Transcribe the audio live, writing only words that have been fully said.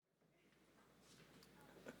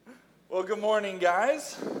Well, good morning,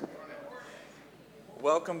 guys.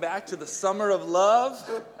 Welcome back to the Summer of Love.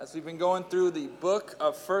 As we've been going through the book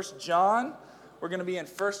of 1 John, we're going to be in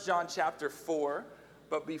 1 John chapter 4.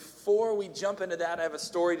 But before we jump into that, I have a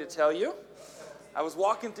story to tell you. I was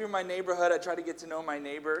walking through my neighborhood. I try to get to know my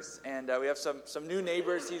neighbors, and we have some new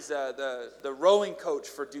neighbors. He's the rowing coach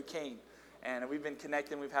for Duquesne, and we've been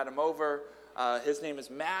connecting. We've had him over. His name is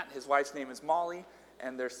Matt. His wife's name is Molly.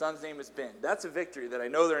 And their son's name is Ben. That's a victory that I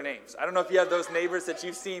know their names. I don't know if you have those neighbors that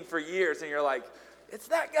you've seen for years and you're like, it's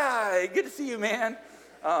that guy. Good to see you, man.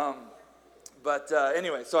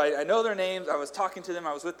 Anyway, so I know their names. I was talking to them.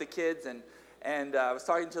 I was with the kids, and I was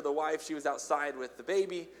talking to the wife. She was outside with the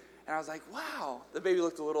baby. And I was like, wow. The baby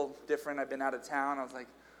looked a little different. I've been out of town. I was like,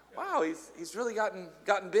 wow, he's really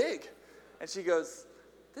gotten big. And she goes,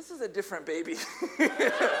 this is a different baby.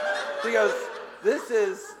 She goes, This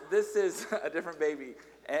is a different baby,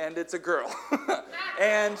 and it's a girl,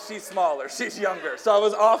 and she's smaller, she's younger, so I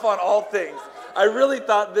was off on all things. I really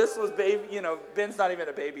thought this was baby, Ben's not even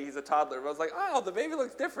a baby, he's a toddler, but I was like, oh, the baby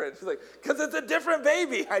looks different. She's like, because it's a different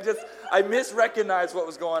baby. I misrecognized what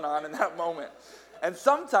was going on in that moment. And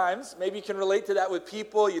sometimes, maybe you can relate to that with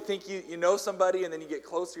people. You think you know somebody, and then you get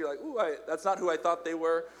closer, you're like, ooh, that's not who I thought they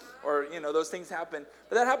were, or, those things happen.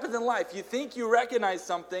 But that happens in life. You think you recognize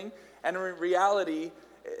something, and in reality,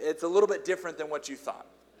 it's a little bit different than what you thought.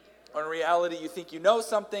 Or in reality, you think you know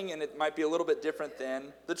something, and it might be a little bit different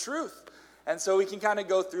than the truth. And so we can kind of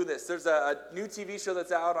go through this. There's a new TV show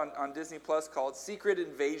that's out on Disney Plus called Secret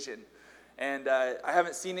Invasion. And I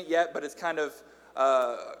haven't seen it yet, but it's kind of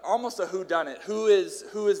almost a whodunit. Who is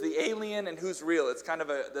the alien and who's real? It's kind of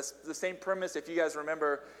the same premise, if you guys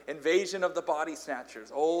remember, Invasion of the Body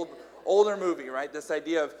Snatchers. Older movie, right? This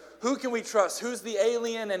idea of who can we trust? Who's the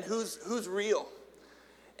alien and who's real?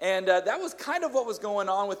 And that was kind of what was going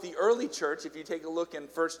on with the early church. If you take a look in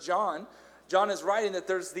 1 John, John is writing that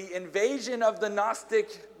there's the invasion of the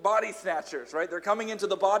Gnostic body snatchers, right? They're coming into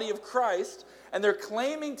the body of Christ, and they're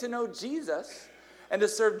claiming to know Jesus and to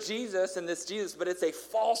serve Jesus and this Jesus, but it's a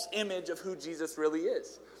false image of who Jesus really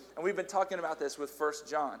is. And we've been talking about this with 1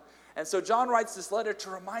 John. And so John writes this letter to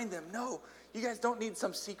remind them, no, you guys don't need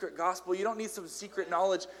some secret gospel. You don't need some secret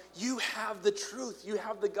knowledge. You have the truth. You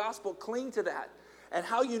have the gospel. Cling to that. And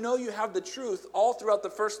how you know you have the truth, all throughout the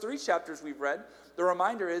first 3 chapters we've read, the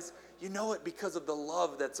reminder is you know it because of the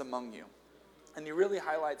love that's among you. And he really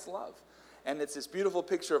highlights love. And it's this beautiful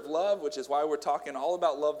picture of love, which is why we're talking all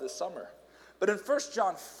about love this summer. But in 1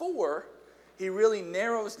 John 4, he really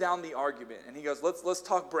narrows down the argument. And he goes, let's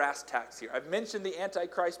talk brass tacks here. I've mentioned the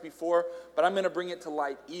Antichrist before, but I'm going to bring it to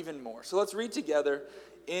light even more. So let's read together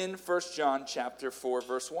in 1 John chapter 4,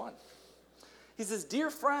 verse 1. He says, dear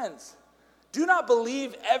friends, do not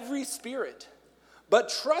believe every spirit, but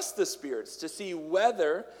trust the spirits to see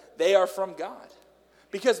whether they are from God.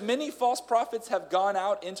 Because many false prophets have gone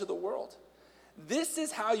out into the world. This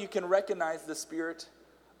is how you can recognize the Spirit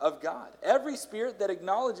of God. Every spirit that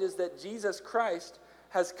acknowledges that Jesus Christ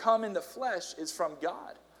has come in the flesh is from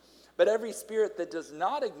God. But every spirit that does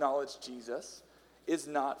not acknowledge Jesus is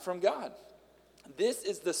not from God. This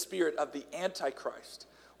is the spirit of the Antichrist,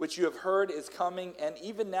 which you have heard is coming and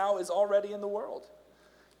even now is already in the world.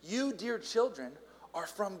 You, dear children, are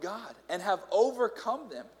from God and have overcome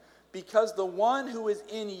them, because the one who is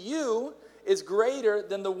in you is greater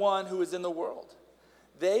than the one who is in the world.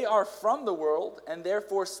 They are from the world and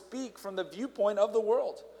therefore speak from the viewpoint of the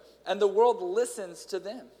world, and the world listens to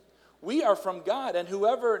them. We are from God, and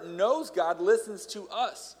whoever knows God listens to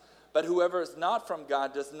us, but whoever is not from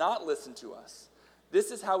God does not listen to us.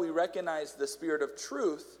 This is how we recognize the spirit of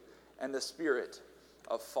truth and the spirit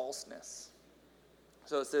of falseness.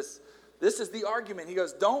 So it's this is the argument. He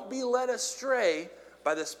goes, don't be led astray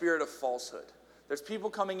by the spirit of falsehood. There's people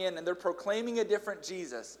coming in and they're proclaiming a different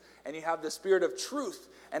Jesus, and you have the spirit of truth,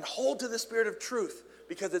 and hold to the spirit of truth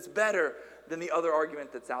because it's better than the other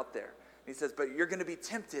argument that's out there. And he says, but you're going to be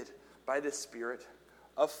tempted by this spirit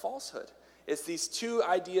of falsehood. It's these two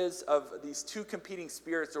ideas of these two competing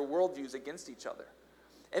spirits or worldviews against each other.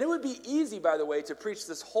 And it would be easy, by the way, to preach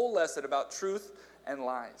this whole lesson about truth and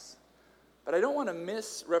lies. But I don't want to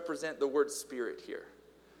misrepresent the word spirit here,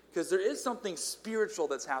 because there is something spiritual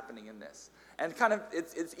that's happening in this. And kind of,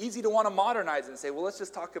 it's easy to want to modernize and say, well, let's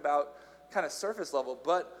just talk about kind of surface level.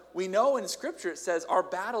 But we know in Scripture it says our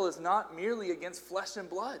battle is not merely against flesh and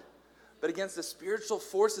blood, but against the spiritual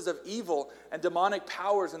forces of evil and demonic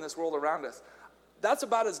powers in this world around us. That's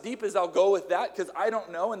about as deep as I'll go with that, because I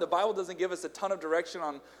don't know, and the Bible doesn't give us a ton of direction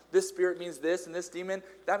on this spirit means this and this demon.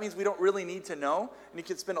 That means we don't really need to know, and you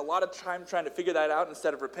can spend a lot of time trying to figure that out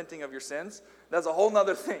instead of repenting of your sins. That's a whole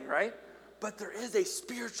nother thing, right? But there is a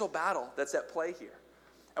spiritual battle that's at play here.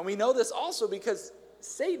 And we know this also because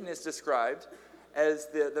Satan is described as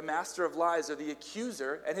the master of lies or the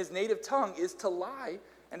accuser, and his native tongue is to lie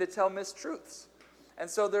and to tell mistruths. And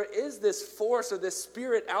so there is this force or this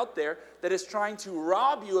spirit out there that is trying to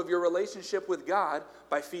rob you of your relationship with God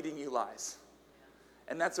by feeding you lies.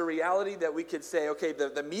 And that's a reality that we could say, okay,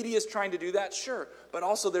 the media is trying to do that, sure. But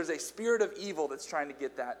also there's a spirit of evil that's trying to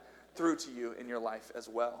get that through to you in your life as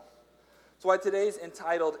well. That's why today's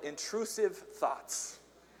entitled Intrusive Thoughts.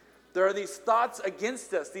 There are these thoughts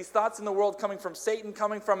against us, these thoughts in the world coming from Satan,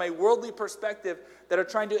 coming from a worldly perspective that are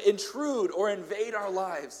trying to intrude or invade our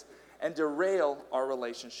lives and derail our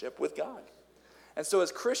relationship with God. And so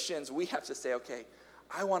as Christians, we have to say, okay,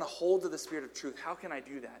 I want to hold to the spirit of truth. How can I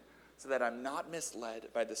do that so that I'm not misled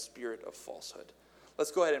by the spirit of falsehood? Let's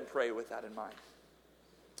go ahead and pray with that in mind.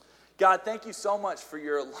 God, thank you so much for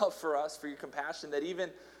your love for us, for your compassion, that even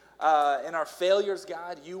in our failures,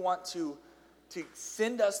 God, you want to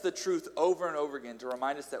send us the truth over and over again to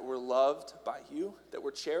remind us that we're loved by you, that we're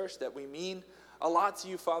cherished, that we mean a lot to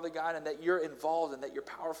you, Father God, and that you're involved and that you're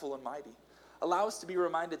powerful and mighty. Allow us to be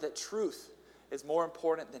reminded that truth is more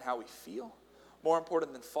important than how we feel, more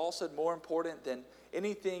important than falsehood, more important than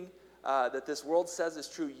anything that this world says is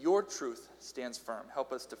true. Your truth stands firm.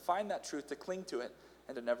 Help us to find that truth, to cling to it,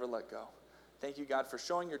 and to never let go. Thank you, God, for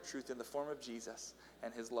showing your truth in the form of Jesus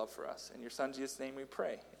and his love for us. In your son, Jesus' name we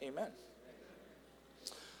pray. Amen.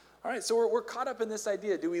 All right, so we're caught up in this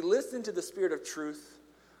idea. Do we listen to the spirit of truth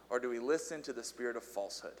or do we listen to the spirit of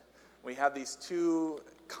falsehood? We have these two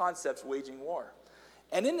concepts waging war.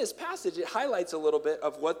 And in this passage, it highlights a little bit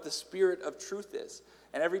of what the spirit of truth is.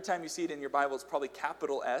 And every time you see it in your Bible, it's probably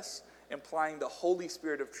capital S, implying the Holy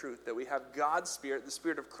Spirit of truth, that we have God's Spirit, the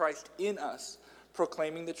Spirit of Christ in us,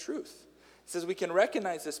 proclaiming the truth. It says we can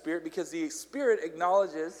recognize the Spirit because the Spirit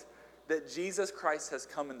acknowledges that Jesus Christ has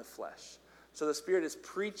come in the flesh. So the Spirit is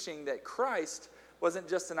preaching that Christ wasn't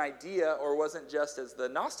just an idea or wasn't just, as the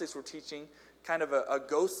Gnostics were teaching, kind of a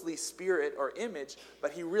ghostly spirit or image,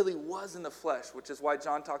 but he really was in the flesh, which is why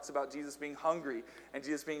John talks about Jesus being hungry and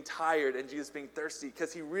Jesus being tired and Jesus being thirsty,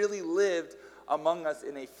 because he really lived among us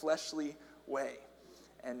in a fleshly way.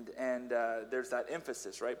 And there's that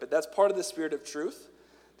emphasis, right? But that's part of the spirit of truth.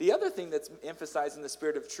 The other thing that's emphasized in the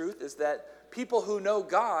spirit of truth is that people who know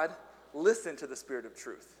God listen to the spirit of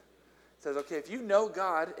truth. It says, okay, if you know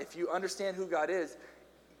God, if you understand who God is,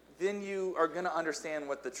 then you are going to understand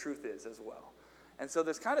what the truth is as well. And so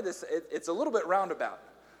there's kind of this, it's a little bit roundabout,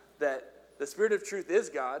 that the spirit of truth is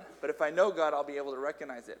God, but if I know God, I'll be able to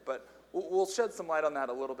recognize it. But we'll shed some light on that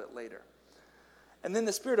a little bit later. And then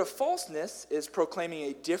the spirit of falseness is proclaiming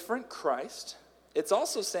a different Christ. It's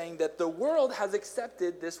also saying that the world has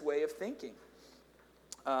accepted this way of thinking.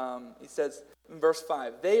 He says in verse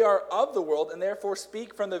 5, they are of the world and therefore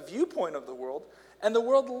speak from the viewpoint of the world, and the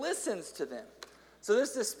world listens to them. So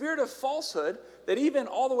there's this spirit of falsehood that even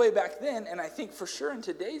all the way back then, and I think for sure in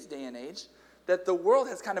today's day and age, that the world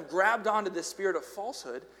has kind of grabbed onto this spirit of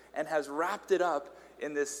falsehood and has wrapped it up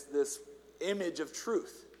in this image of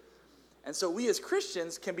truth. And so we as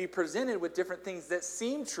Christians can be presented with different things that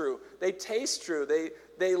seem true. They taste true.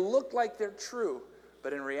 They look like they're true.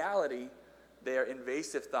 But in reality, they are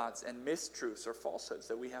invasive thoughts and mistruths or falsehoods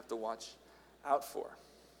that we have to watch out for.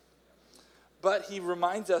 But he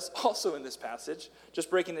reminds us also in this passage,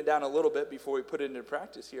 just breaking it down a little bit before we put it into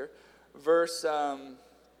practice here, verse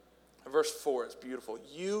 4 is beautiful.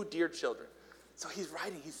 You, dear children. So he's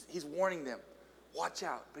writing, he's warning them, watch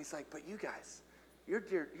out. But he's like, but you guys,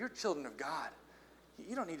 you're children of God.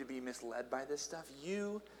 You don't need to be misled by this stuff.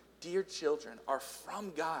 You, dear children, are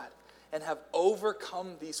from God and have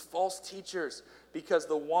overcome these false teachers, because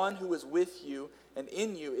the one who is with you and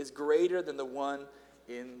in you is greater than the one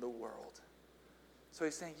in the world. So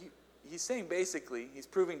he's saying basically, he's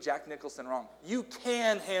proving Jack Nicholson wrong. You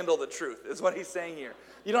can handle the truth, is what he's saying here.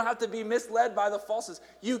 You don't have to be misled by the falses.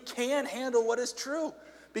 You can handle what is true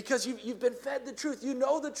because you've been fed the truth. You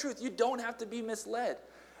know the truth. You don't have to be misled.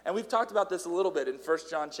 And we've talked about this a little bit in 1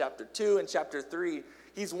 John chapter 2 and chapter 3.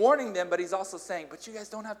 He's warning them, but he's also saying, but you guys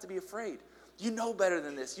don't have to be afraid. You know better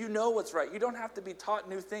than this. You know what's right. You don't have to be taught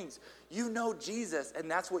new things. You know Jesus, and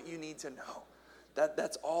that's what you need to know.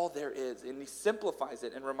 That's all there is. And he simplifies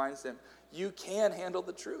it and reminds them, you can handle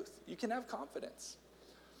the truth. You can have confidence.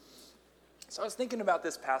 So I was thinking about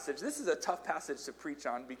this passage. This is a tough passage to preach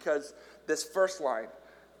on because this first line,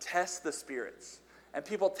 test the spirits. And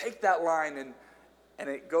people take that line and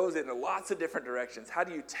it goes in lots of different directions. How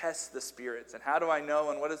do you test the spirits? And how do I know?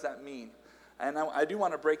 And what does that mean? And I do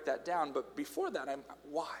want to break that down. But before that,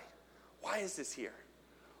 why? Why is this here?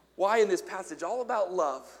 Why in this passage all about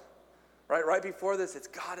love? Right before this, it's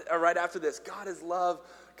God, or right after this, God is love.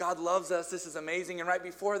 God loves us. This is amazing. And right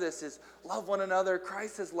before this is love one another.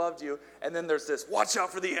 Christ has loved you. And then there's this, watch out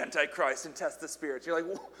for the Antichrist and test the spirits. You're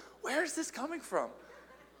like, where is this coming from?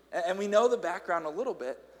 And we know the background a little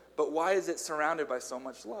bit, but why is it surrounded by so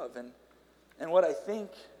much love? And what I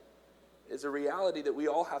think is a reality that we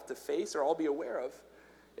all have to face or all be aware of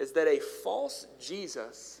is that a false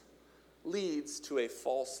Jesus leads to a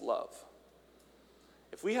false love.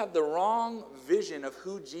 If we have the wrong vision of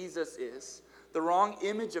who Jesus is, the wrong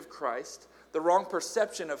image of Christ, the wrong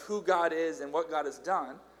perception of who God is and what God has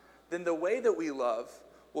done, then the way that we love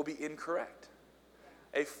will be incorrect.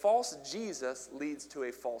 A false Jesus leads to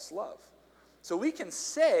a false love. So we can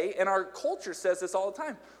say, and our culture says this all the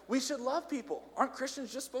time, we should love people. Aren't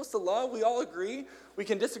Christians just supposed to love? We all agree. We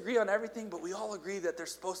can disagree on everything, but we all agree that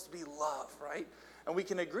there's supposed to be love, right? And we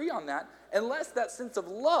can agree on that unless that sense of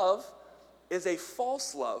love is a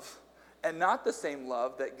false love and not the same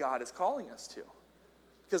love that God is calling us to.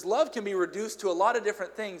 Because love can be reduced to a lot of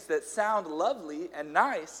different things that sound lovely and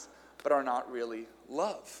nice, but are not really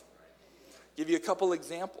love. Give you a couple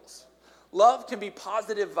examples. Love can be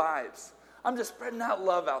positive vibes. I'm just spreading out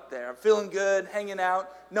love out there. I'm feeling good, hanging out,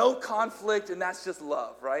 no conflict, and that's just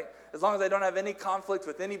love, right? As long as I don't have any conflict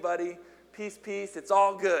with anybody, peace, it's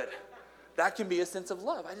all good. That can be a sense of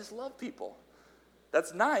love. I just love people.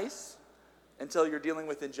 That's nice until you're dealing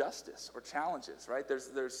with injustice or challenges, right?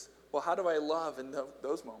 There's well, how do I love in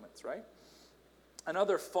those moments, right?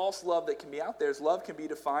 Another false love that can be out there is love can be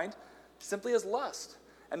defined simply as lust.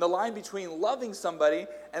 And the line between loving somebody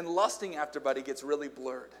and lusting after somebody gets really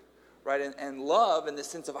blurred, right? And love in the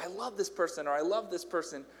sense of I love this person or I love this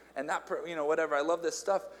person and that, whatever, I love this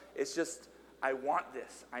stuff. It's just I want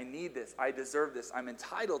this, I need this, I deserve this, I'm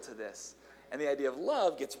entitled to this. And the idea of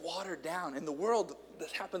love gets watered down. In the world,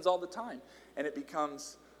 this happens all the time. And it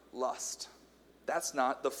becomes lust. That's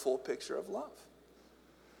not the full picture of love.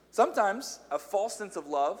 Sometimes a false sense of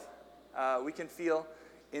love, we can feel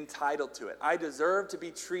entitled to it. I deserve to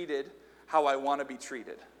be treated how I want to be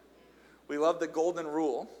treated. We love the golden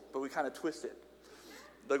rule, but we kind of twist it.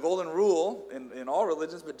 The golden rule in all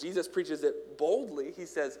religions, but Jesus preaches it boldly. He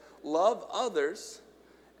says, love others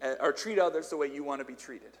or treat others the way you want to be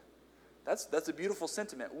treated. That's a beautiful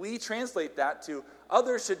sentiment. We translate that to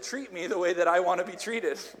others should treat me the way that I want to be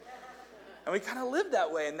treated. And we kind of live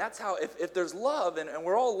that way. And that's how, if there's love and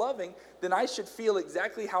we're all loving, then I should feel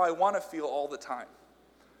exactly how I want to feel all the time.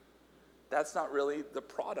 That's not really the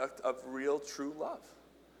product of real, true love.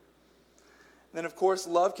 And then, of course,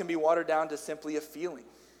 love can be watered down to simply a feeling.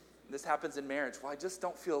 This happens in marriage. Well, I just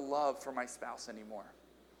don't feel love for my spouse anymore.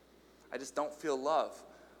 I just don't feel love.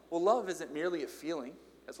 Well, love isn't merely a feeling.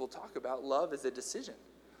 As we'll talk about, love is a decision.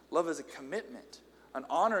 Love is a commitment, an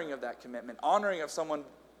honoring of that commitment, honoring of someone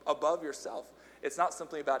above yourself. It's not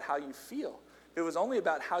simply about how you feel. If it was only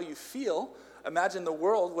about how you feel, imagine the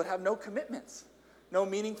world would have no commitments, no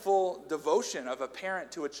meaningful devotion of a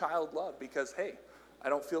parent to a child love because, hey, I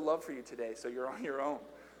don't feel love for you today, so you're on your own.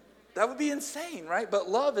 That would be insane, right? But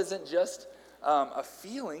love isn't just a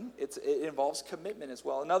feeling. It involves commitment as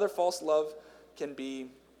well. Another false love can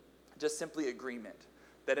be just simply agreement.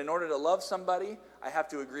 That in order to love somebody, I have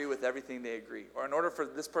to agree with everything they agree. Or in order for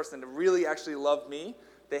this person to really actually love me,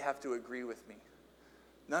 they have to agree with me.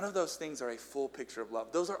 None of those things are a full picture of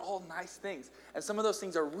love. Those are all nice things. And some of those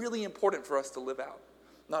things are really important for us to live out.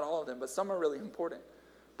 Not all of them, but some are really important.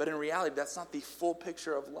 But in reality, that's not the full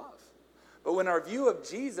picture of love. But when our view of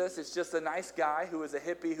Jesus is just a nice guy who was a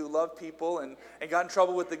hippie who loved people and got in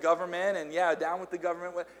trouble with the government and down with the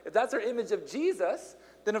government. If that's our image of Jesus,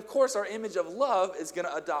 then of course our image of love is going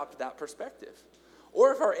to adopt that perspective.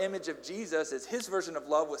 Or if our image of Jesus is his version of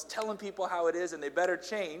love was telling people how it is and they better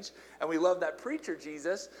change, and we love that preacher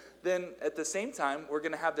Jesus, then at the same time we're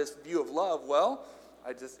going to have this view of love. Well,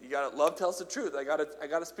 love tells the truth. I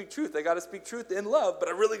gotta speak truth. I gotta speak truth in love, but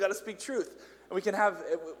I really gotta speak truth. And we can have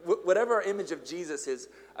whatever our image of Jesus is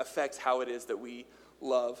affects how it is that we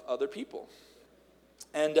love other people.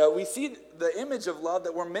 And we see the image of love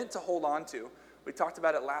that we're meant to hold on to. We talked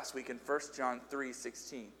about it last week in 1 John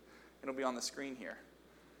 3:16. It'll be on the screen here.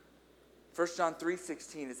 1 John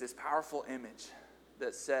 3:16 is this powerful image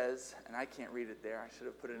that says, and I can't read it there. I should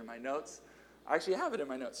have put it in my notes. I actually have it in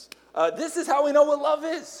my notes. This is how we know what love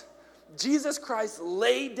is. Jesus Christ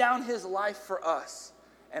laid down his life for us,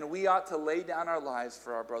 and we ought to lay down our lives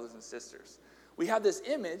for our brothers and sisters. We have this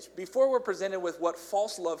image, before we're presented with what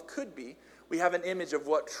false love could be, we have an image of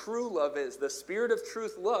what true love is. The spirit of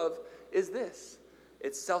truth love is this.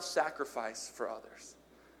 It's self-sacrifice for others.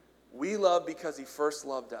 We love because he first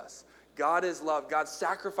loved us. God is love. God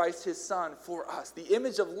sacrificed his son for us. The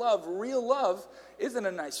image of love, real love, isn't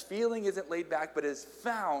a nice feeling, isn't laid back, but is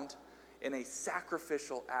found in a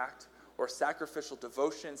sacrificial act or sacrificial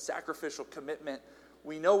devotion, sacrificial commitment.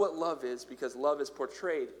 We know what love is because love is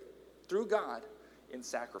portrayed through God in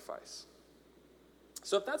sacrifice.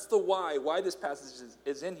 So if that's the why this passage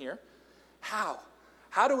is in here, how?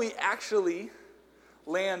 How do we actually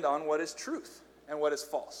land on what is truth and what is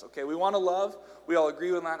false? Okay, we want to love. We all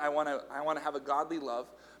agree with that. I want to have a godly love.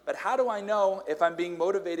 But how do I know if I'm being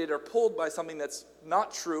motivated or pulled by something that's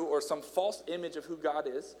not true or some false image of who God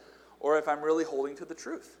is, or if I'm really holding to the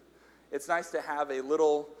truth? It's nice to have a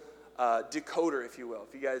little decoder, if you will.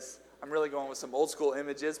 If you guys, I'm really going with some old school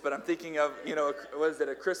images, but I'm thinking of, what is it,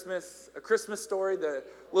 a Christmas story, the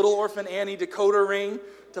little orphan Annie decoder ring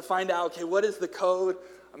to find out, okay, what is the code?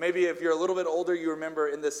 Maybe if you're a little bit older, you remember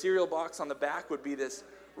in the cereal box on the back would be this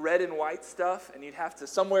red and white stuff, and you'd have to,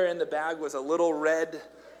 somewhere in the bag was a little red,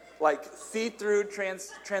 like see-through,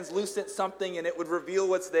 translucent something, and it would reveal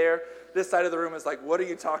what's there. This side of the room is like, what are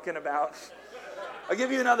you talking about? I'll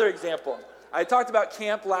give you another example. I talked about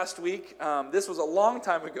camp last week. This was a long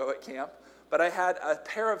time ago at camp, but I had a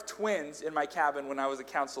pair of twins in my cabin when I was a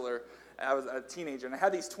counselor. I was a teenager, and I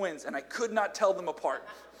had these twins, and I could not tell them apart.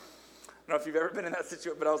 I don't know if you've ever been in that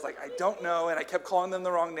situation, but I was like, I don't know, and I kept calling them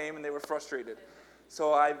the wrong name, and they were frustrated.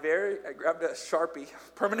 So I grabbed a Sharpie,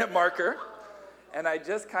 permanent marker, and I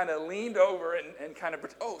just kind of leaned over and kind of,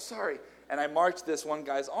 and I marked this one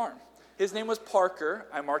guy's arm. His name was Parker.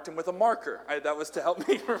 I marked him with a marker. That was to help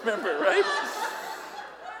me remember, right?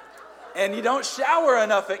 And you don't shower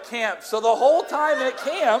enough at camp, so the whole time at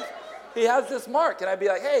camp, he has this mark, and I'd be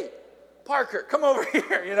like, hey, Parker, come over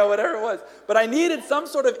here, whatever it was. But I needed some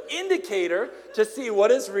sort of indicator to see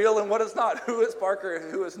what is real and what is not, who is Parker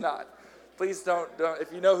and who is not. Please don't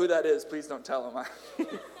if you know who that is, please don't tell him.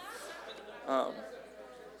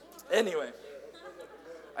 Anyway,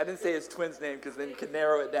 I didn't say his twin's name because then you could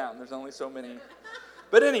narrow it down. There's only so many.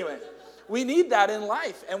 But anyway, we need that in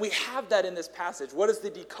life, and we have that in this passage. What is the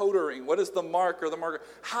decodering? What is the mark or the marker?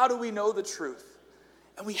 How do we know the truth?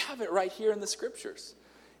 And we have it right here in the scriptures.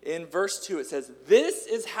 In verse 2, it says, this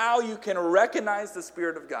is how you can recognize the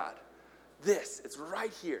Spirit of God. It's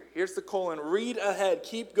right here. Here's the colon. Read ahead.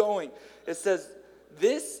 Keep going. It says,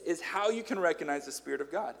 this is how you can recognize the Spirit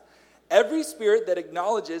of God. Every spirit that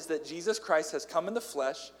acknowledges that Jesus Christ has come in the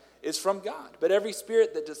flesh is from God. But every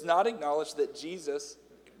spirit that does not acknowledge Jesus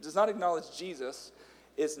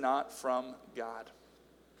is not from God.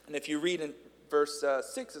 And if you read in verse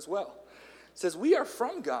 6 as well, it says, we are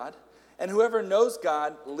from God, and whoever knows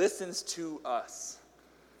God listens to us.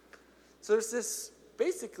 So there's this,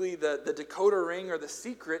 basically the decoder ring or the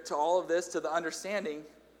secret to all of this, to the understanding,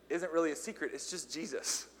 isn't really a secret. It's just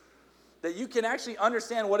Jesus. That you can actually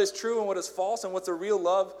understand what is true and what is false and what's a real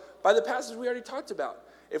love by the passage we already talked about.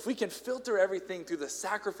 If we can filter everything through the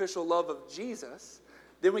sacrificial love of Jesus,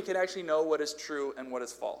 then we can actually know what is true and what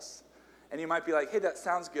is false. And you might be like, hey, that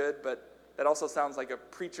sounds good, but that also sounds like a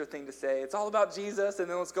preacher thing to say. It's all about Jesus, and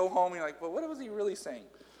then let's go home. And you're like, well, what was he really saying?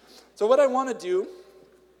 So what I want to do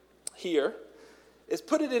here is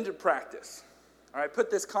put it into practice. All right,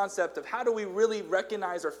 put this concept of how do we really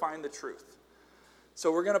recognize or find the truth. So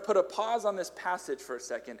we're going to put a pause on this passage for a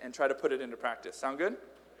second and try to put it into practice. Sound good? You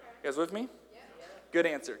guys with me? Yeah. Good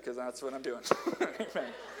answer, because that's what I'm doing. Amen.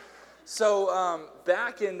 So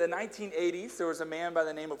back in the 1980s, there was a man by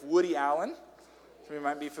the name of Woody Allen. Some of you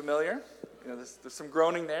might be familiar. There's some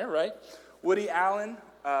groaning there, right? Woody Allen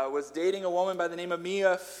was dating a woman by the name of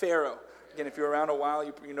Mia Farrow. Again, if you're around a while,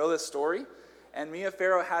 you know this story. And Mia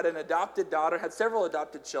Farrow had an adopted daughter, had several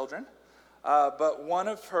adopted children. But one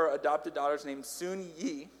of her adopted daughters named Soon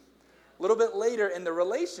Yi, a little bit later in the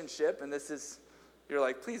relationship, and you're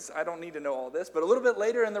like, please, I don't need to know all this, but a little bit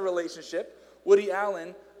later in the relationship, Woody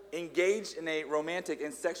Allen engaged in a romantic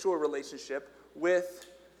and sexual relationship with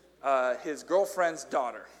his girlfriend's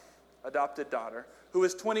daughter, adopted daughter, who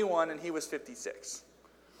was 21 and he was 56.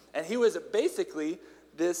 And he was basically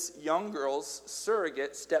this young girl's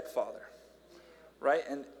surrogate stepfather, right?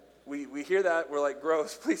 And we hear that, we're like,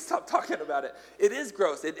 gross, please stop talking about it. It is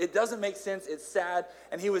gross. It doesn't make sense. It's sad.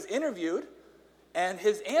 And he was interviewed, and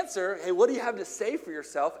his answer, hey, what do you have to say for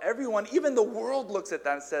yourself? Everyone, even the world looks at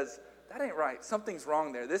that and says, that ain't right. Something's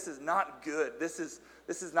wrong there. This is not good. This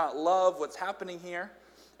is not love, what's happening here.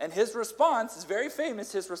 And his response is very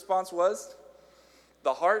famous. His response was,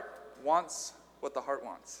 the heart wants what the heart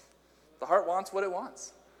wants. The heart wants what it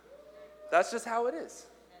wants. That's just how it is.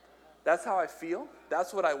 That's how I feel.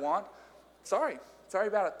 That's what I want. Sorry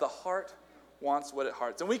about it. The heart wants what it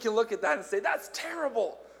hearts. And we can look at that and say, that's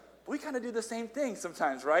terrible. But we kind of do the same thing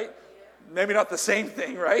sometimes, right? Maybe not the same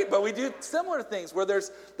thing, right? But we do similar things where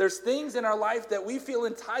there's things in our life that we feel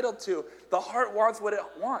entitled to. The heart wants what it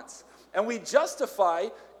wants. And we justify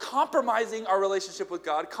compromising our relationship with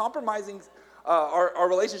God, compromising our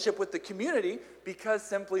relationship with the community because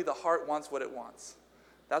simply the heart wants what it wants.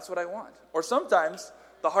 That's what I want. Or sometimes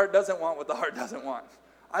the heart doesn't want what the heart doesn't want.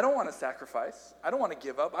 I don't want to sacrifice. I don't want to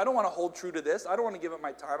give up. I don't want to hold true to this. I don't want to give up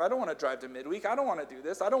my time. I don't want to drive to midweek. I don't want to do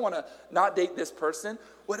this. I don't want to not date this person.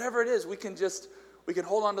 Whatever it is, we can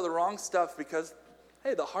hold on to the wrong stuff because,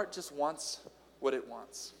 hey, the heart just wants what it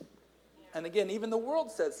wants. And again, even the world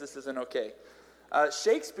says this isn't okay.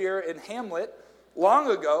 Shakespeare in Hamlet, long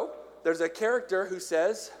ago, there's a character who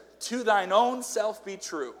says, "To thine own self be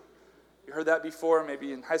true." You heard that before,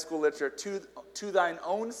 maybe in high school literature. To thine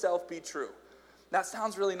own self be true. That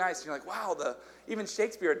sounds really nice. You're like, wow, even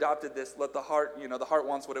Shakespeare adopted this, let the heart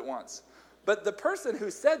wants what it wants. But the person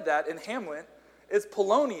who said that in Hamlet is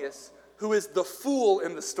Polonius, who is the fool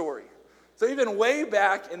in the story. So even way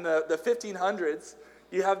back in the 1500s,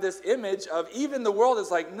 you have this image of even the world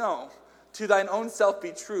is like, no, to thine own self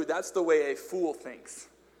be true. That's the way a fool thinks.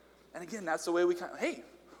 And again, that's the way hey,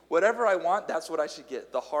 whatever I want, that's what I should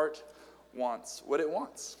get. The heart wants what it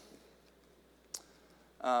wants.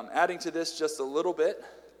 Adding to this just a little bit,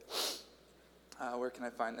 where can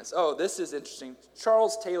I find this? Oh, this is interesting.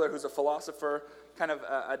 Charles Taylor, who's a philosopher, kind of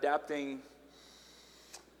adapting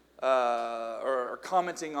or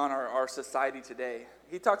commenting on our society today.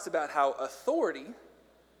 He talks about how authority,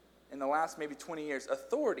 in the last maybe 20 years,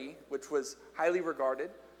 authority, which was highly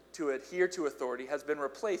regarded to adhere to authority, has been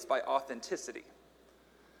replaced by authenticity.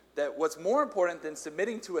 That what's more important than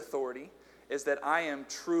submitting to authority is that I am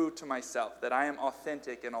true to myself, that I am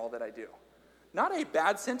authentic in all that I do. Not a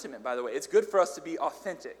bad sentiment, by the way. It's good for us to be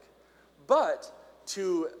authentic. But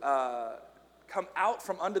to come out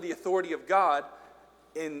from under the authority of God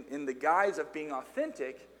in the guise of being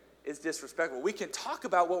authentic is disrespectful. We can talk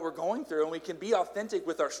about what we're going through, and we can be authentic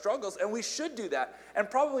with our struggles, and we should do that. And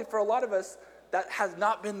probably for a lot of us, that has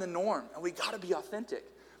not been the norm, and we got to be authentic.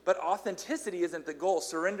 But authenticity isn't the goal.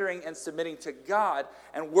 Surrendering and submitting to God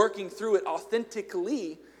and working through it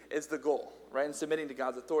authentically is the goal, right? And submitting to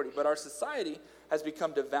God's authority. But our society has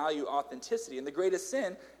become to value authenticity. And the greatest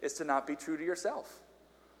sin is to not be true to yourself.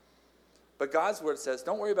 But God's word says,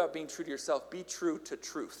 don't worry about being true to yourself. Be true to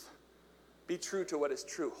truth. Be true to what is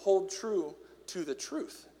true. Hold true to the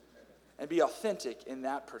truth. And be authentic in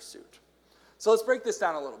that pursuit. So let's break this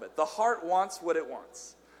down a little bit. The heart wants what it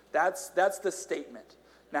wants. That's the statement.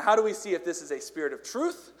 Now, how do we see if this is a spirit of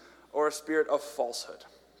truth or a spirit of falsehood?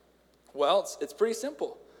 Well, it's pretty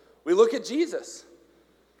simple. We look at Jesus.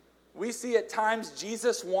 We see at times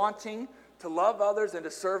Jesus wanting to love others and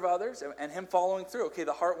to serve others and him following through. Okay,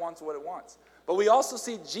 the heart wants what it wants. But we also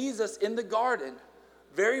see Jesus in the garden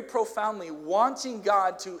very profoundly wanting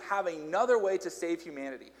God to have another way to save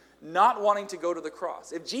humanity, not wanting to go to the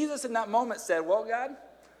cross. If Jesus in that moment said, well, God,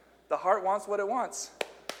 the heart wants what it wants.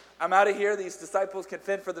 I'm out of here. These disciples can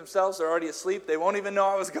fend for themselves. They're already asleep. They won't even know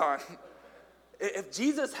I was gone. If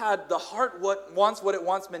Jesus had the heart wants what it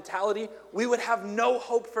wants mentality, we would have no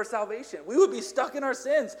hope for salvation. We would be stuck in our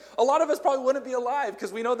sins. A lot of us probably wouldn't be alive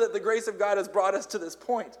because we know that the grace of God has brought us to this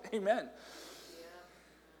point. Amen. Yeah.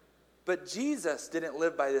 But Jesus didn't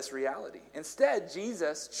live by this reality. Instead,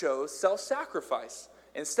 Jesus chose self-sacrifice.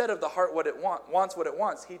 Instead of the heart wants what it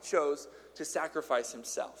wants, he chose to sacrifice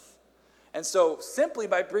himself. And so simply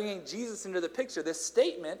by bringing Jesus into the picture, this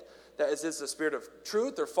statement that is this a spirit of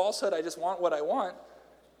truth or falsehood, I just want what I want,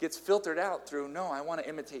 gets filtered out through, no, I want to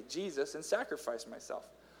imitate Jesus and sacrifice myself.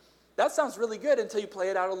 That sounds really good until you play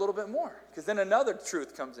it out a little bit more, because then another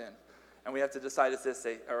truth comes in, and we have to decide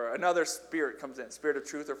or another spirit comes in, spirit of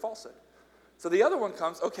truth or falsehood. So the other one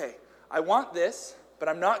comes, okay, I want this, but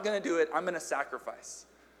I'm not going to do it, I'm going to sacrifice.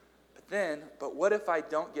 But what if I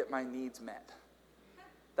don't get my needs met?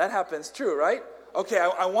 That happens, true, right? Okay,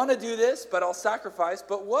 I want to do this, but I'll sacrifice.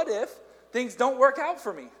 But what if things don't work out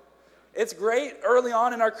for me? It's great early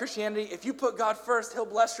on in our Christianity. If you put God first, he'll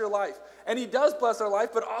bless your life. And he does bless our life,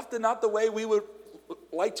 but often not the way we would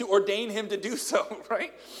like to ordain him to do so,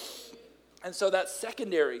 right? And so that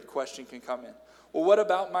secondary question can come in. Well, what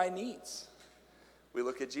about my needs? We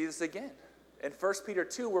look at Jesus again. In 1 Peter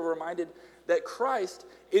 2, we're reminded that Christ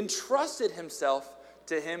entrusted himself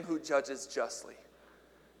to him who judges justly.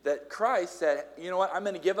 That Christ said, you know what, I'm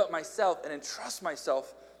going to give up myself and entrust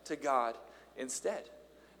myself to God instead.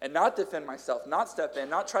 And not defend myself, not step in,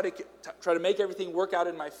 not try to make everything work out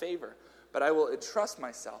in my favor. But I will entrust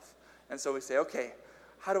myself. And so we say, okay,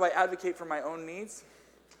 how do I advocate for my own needs?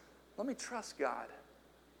 Let me trust God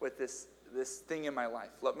with this thing in my life.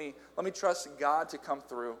 Let me trust God to come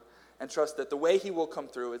through and trust that the way he will come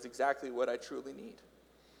through is exactly what I truly need.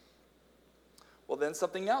 Well, then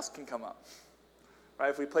something else can come up, right?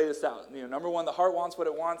 If we play this out, number one, the heart wants what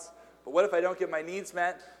it wants, but what if I don't get my needs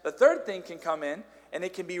met? The third thing can come in, and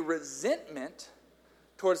it can be resentment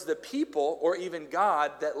towards the people or even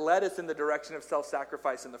God that led us in the direction of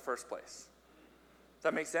self-sacrifice in the first place. Does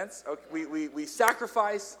that make sense? Okay, we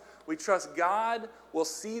sacrifice, we trust God will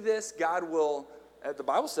see this, God will, the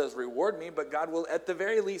Bible says, reward me, but God will at the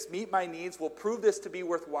very least meet my needs, will prove this to be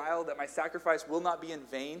worthwhile, that my sacrifice will not be in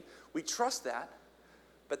vain. We trust that.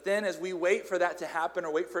 But then as we wait for that to happen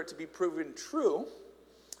or wait for it to be proven true,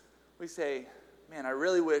 we say, man, I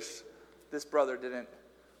really wish this brother didn't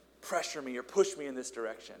pressure me or push me in this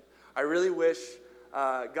direction. I really wish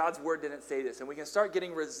God's word didn't say this. And we can start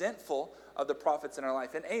getting resentful of the prophets in our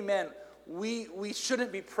life. And amen, we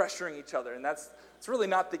shouldn't be pressuring each other. And it's really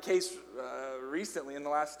not the case recently in the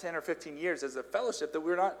last 10 or 15 years as a fellowship, that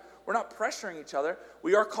we're not pressuring each other.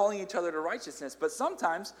 We are calling each other to righteousness. But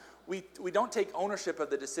sometimes we don't take ownership of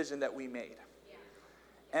the decision that we made. Yeah.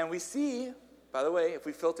 And we see, by the way, if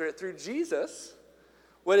we filter it through Jesus,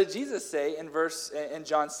 what did Jesus say in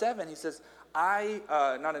John 7? He says,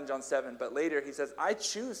 not in John 7, but later, he says, I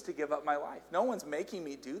choose to give up my life. No one's making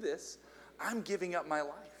me do this. I'm giving up my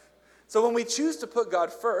life. So when we choose to put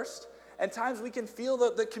God first, and times we can feel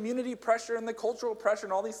the community pressure and the cultural pressure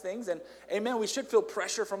and all these things, and amen, we should feel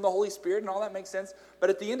pressure from the Holy Spirit and all that makes sense, but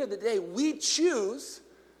at the end of the day, we choose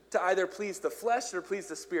to either please the flesh or please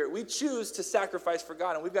the Spirit. We choose to sacrifice for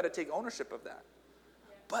God, and we've got to take ownership of that.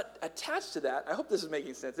 But attached to that, I hope this is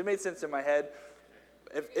making sense. It made sense in my head.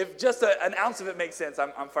 If just an ounce of it makes sense,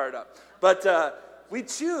 I'm fired up. But we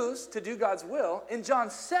choose to do God's will. In John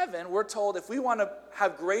 7, we're told if we want to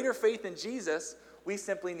have greater faith in Jesus, we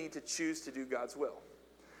simply need to choose to do God's will.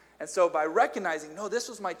 And so by recognizing, no, this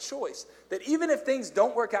was my choice, that even if things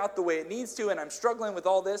don't work out the way it needs to and I'm struggling with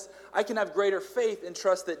all this, I can have greater faith and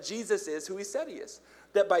trust that Jesus is who he said he is.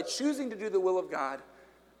 That by choosing to do the will of God,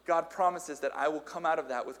 God promises that I will come out of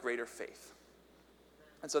that with greater faith.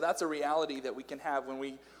 And so that's a reality that we can have when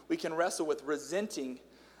we can wrestle with resenting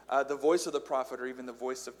the voice of the prophet or even the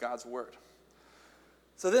voice of God's word.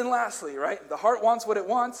 So then lastly, right, the heart wants what it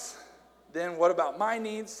wants. Then what about my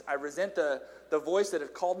needs? I resent the voice that has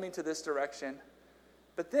called me to this direction.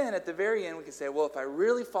 But then at the very end we can say, well, if I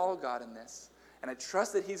really follow God in this, and I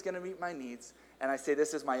trust that he's going to meet my needs, and I say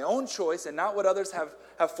this is my own choice and not what others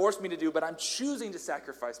have forced me to do, but I'm choosing to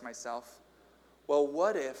sacrifice myself. Well,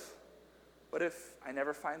 what if I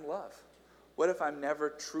never find love? What if I'm never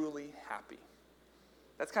truly happy?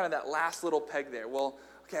 That's kind of that last little peg there. Well,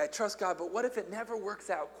 okay, I trust God, but what if it never works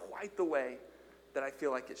out quite the way that I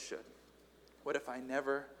feel like it should? What if I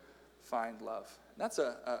never find love? And that's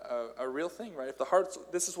a real thing, right? If the heart's,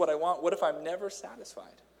 this is what I want, what if I'm never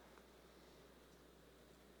satisfied?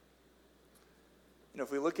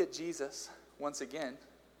 If we look at Jesus, once again,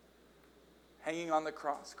 hanging on the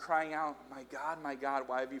cross, crying out, my God,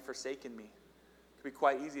 why have you forsaken me? It could be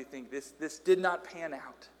quite easy to think this did not pan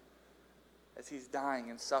out as he's dying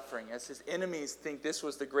and suffering, as his enemies think this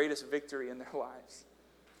was the greatest victory in their lives.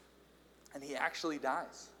 And he actually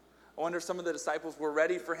dies. I wonder if some of the disciples were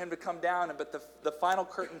ready for him to come down, but the final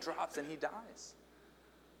curtain drops and he dies.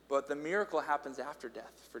 But the miracle happens after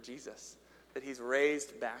death for Jesus, that he's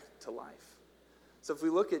raised back to life. So if we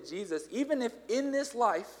look at Jesus, even if in this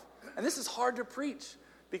life, and this is hard to preach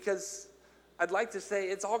because I'd like to say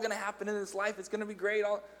it's all going to happen in this life, it's going to be great,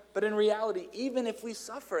 but in reality, even if we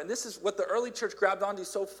suffer, and this is what the early church grabbed onto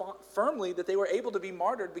so firmly that they were able to be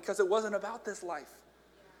martyred because it wasn't about this life.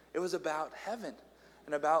 It was about heaven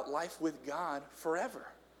and about life with God forever.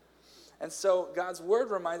 And so God's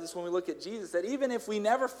word reminds us when we look at Jesus that even if we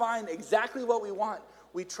never find exactly what we want,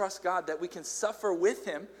 we trust God that we can suffer with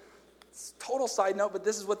him. Total side note, but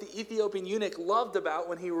this is what the Ethiopian eunuch loved about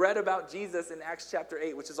when he read about Jesus in Acts chapter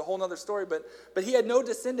 8, which is a whole other story, but he had no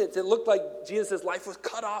descendants. It looked like Jesus' life was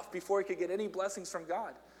cut off before he could get any blessings from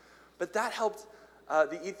God. But that helped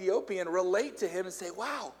the Ethiopian relate to him and say,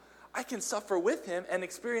 wow, I can suffer with him and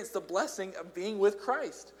experience the blessing of being with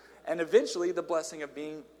Christ, and eventually the blessing of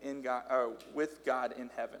being with God in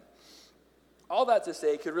heaven. All that to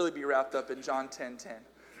say could really be wrapped up in John 10:10.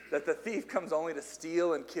 That the thief comes only to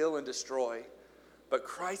steal and kill and destroy, but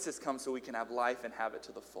Christ has come so we can have life and have it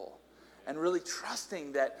to the full. And really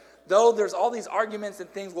trusting that though there's all these arguments and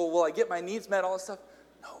things, well, will I get my needs met, all this stuff?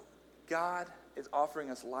 No, God is offering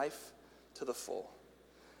us life to the full.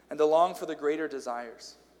 And to long for the greater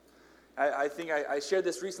desires. I think I shared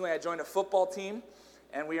this recently. I joined a football team,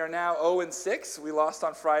 and we are now 0-6. We lost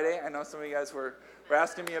on Friday. I know some of you guys were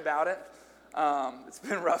asking me about it. It's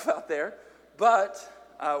been rough out there. But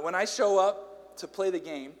When I show up to play the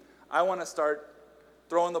game, I want to start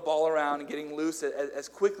throwing the ball around and getting loose as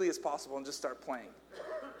quickly as possible and just start playing.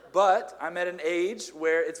 But I'm at an age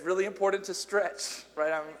where it's really important to stretch,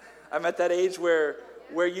 right? I'm at that age where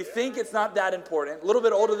you think it's not that important. A little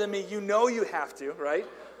bit older than me, you know you have to, right?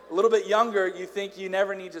 A little bit younger, you think you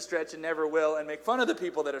never need to stretch and never will, and make fun of the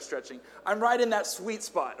people that are stretching. I'm right in that sweet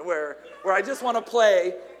spot where I just want to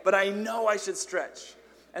play, but I know I should stretch.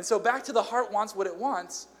 And so back to the heart wants what it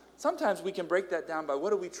wants, sometimes we can break that down by what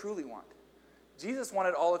do we truly want? Jesus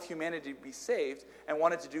wanted all of humanity to be saved and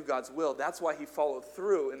wanted to do God's will. That's why he followed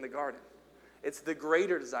through in the garden. It's the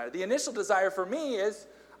greater desire. The initial desire for me is,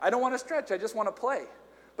 I don't want to stretch, I just want to play.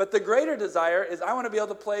 But the greater desire is I want to be able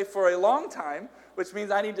to play for a long time, which means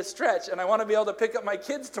I need to stretch. And I want to be able to pick up my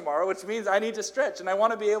kids tomorrow, which means I need to stretch. And I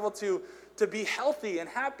want to be able to be healthy and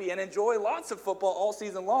happy and enjoy lots of football all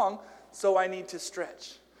season long, so I need to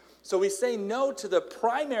stretch. So we say no to the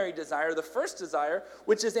primary desire, the first desire,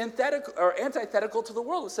 which is antithetical to the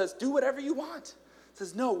world. It says, do whatever you want. It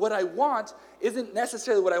says, no, what I want isn't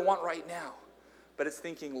necessarily what I want right now, but it's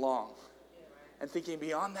thinking long and thinking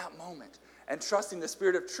beyond that moment. And trusting the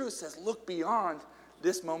Spirit of truth says, look beyond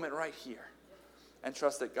this moment right here and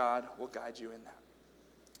trust that God will guide you in that.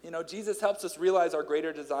 You know, Jesus helps us realize our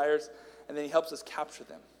greater desires, and then he helps us capture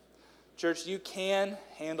them. Church, you can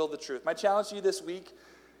handle the truth. My challenge to you this week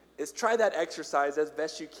is try that exercise as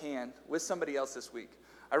best you can with somebody else this week.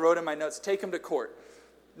 I wrote in my notes, take them to court.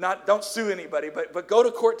 Don't sue anybody, but go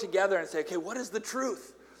to court together and say, okay, what is the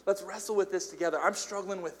truth? Let's wrestle with this together. I'm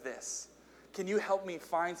struggling with this. Can you help me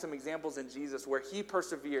find some examples in Jesus where he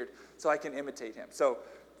persevered so I can imitate him? So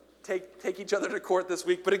take each other to court this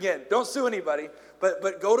week. But again, don't sue anybody,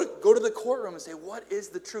 but go to the courtroom and say, what is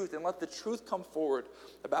the truth? And let the truth come forward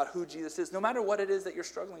about who Jesus is, no matter what it is that you're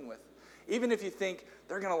struggling with. Even if you think,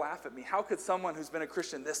 they're going to laugh at me. How could someone who's been a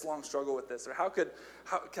Christian this long struggle with this? Or how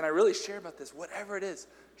can I really share about this? Whatever it is,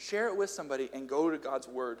 share it with somebody and go to God's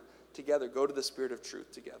word together. Go to the Spirit of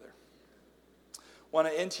truth together. I want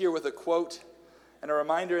to end here with a quote and a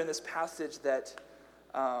reminder in this passage that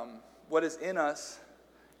what is in us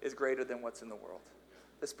is greater than what's in the world.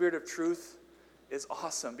 The Spirit of truth is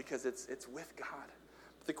awesome because it's with God.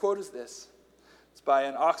 But the quote is this. It's by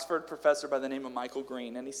an Oxford professor by the name of Michael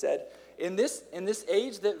Green. And he said, in this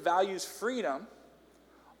age that values freedom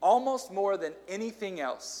almost more than anything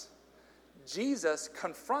else, Jesus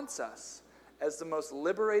confronts us as the most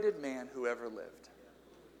liberated man who ever lived.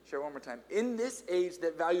 Share one more time. In this age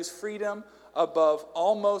that values freedom above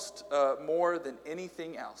almost more than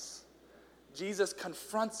anything else, Jesus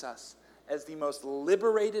confronts us as the most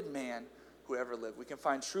liberated man who ever lived. We can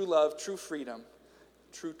find true love, true freedom,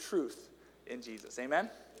 true truth in Jesus. Amen?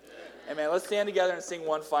 Amen. Let's stand together and sing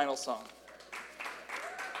one final song.